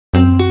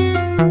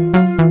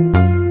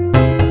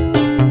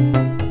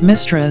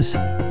Mystras,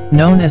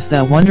 known as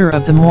the Wonder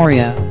of the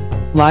Morea,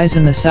 lies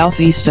in the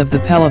southeast of the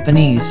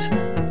Peloponnese.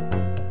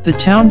 The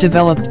town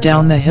developed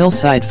down the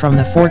hillside from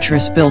the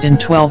fortress built in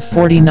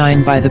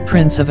 1249 by the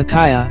Prince of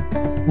Achaia,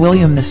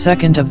 William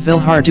II of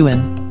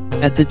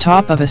Villehardouin, at the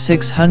top of a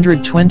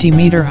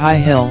 620-meter-high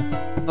hill,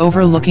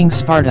 overlooking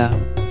Sparta.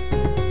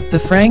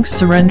 The Franks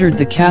surrendered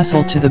the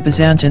castle to the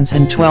Byzantines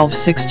in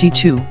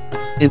 1262.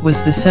 It was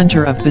the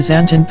center of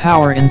Byzantine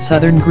power in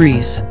southern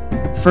Greece,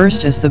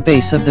 first as the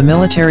base of the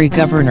military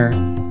governor,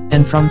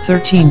 and from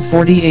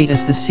 1348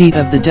 as the seat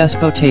of the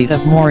Despotate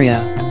of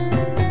Morea.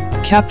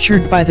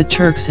 Captured by the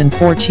Turks in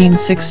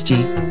 1460,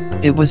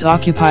 it was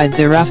occupied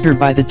thereafter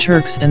by the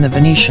Turks and the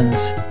Venetians.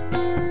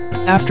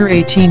 After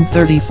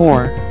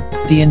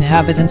 1834, the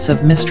inhabitants of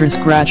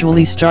Mystras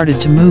gradually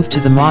started to move to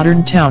the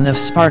modern town of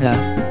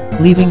Sparta,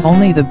 leaving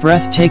only the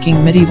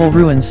breathtaking medieval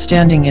ruins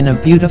standing in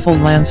a beautiful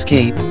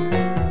landscape.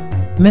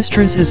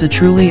 Mystras is a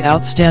truly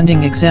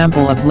outstanding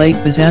example of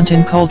late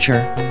Byzantine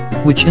culture,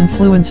 which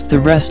influenced the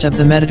rest of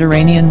the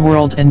Mediterranean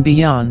world and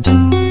beyond.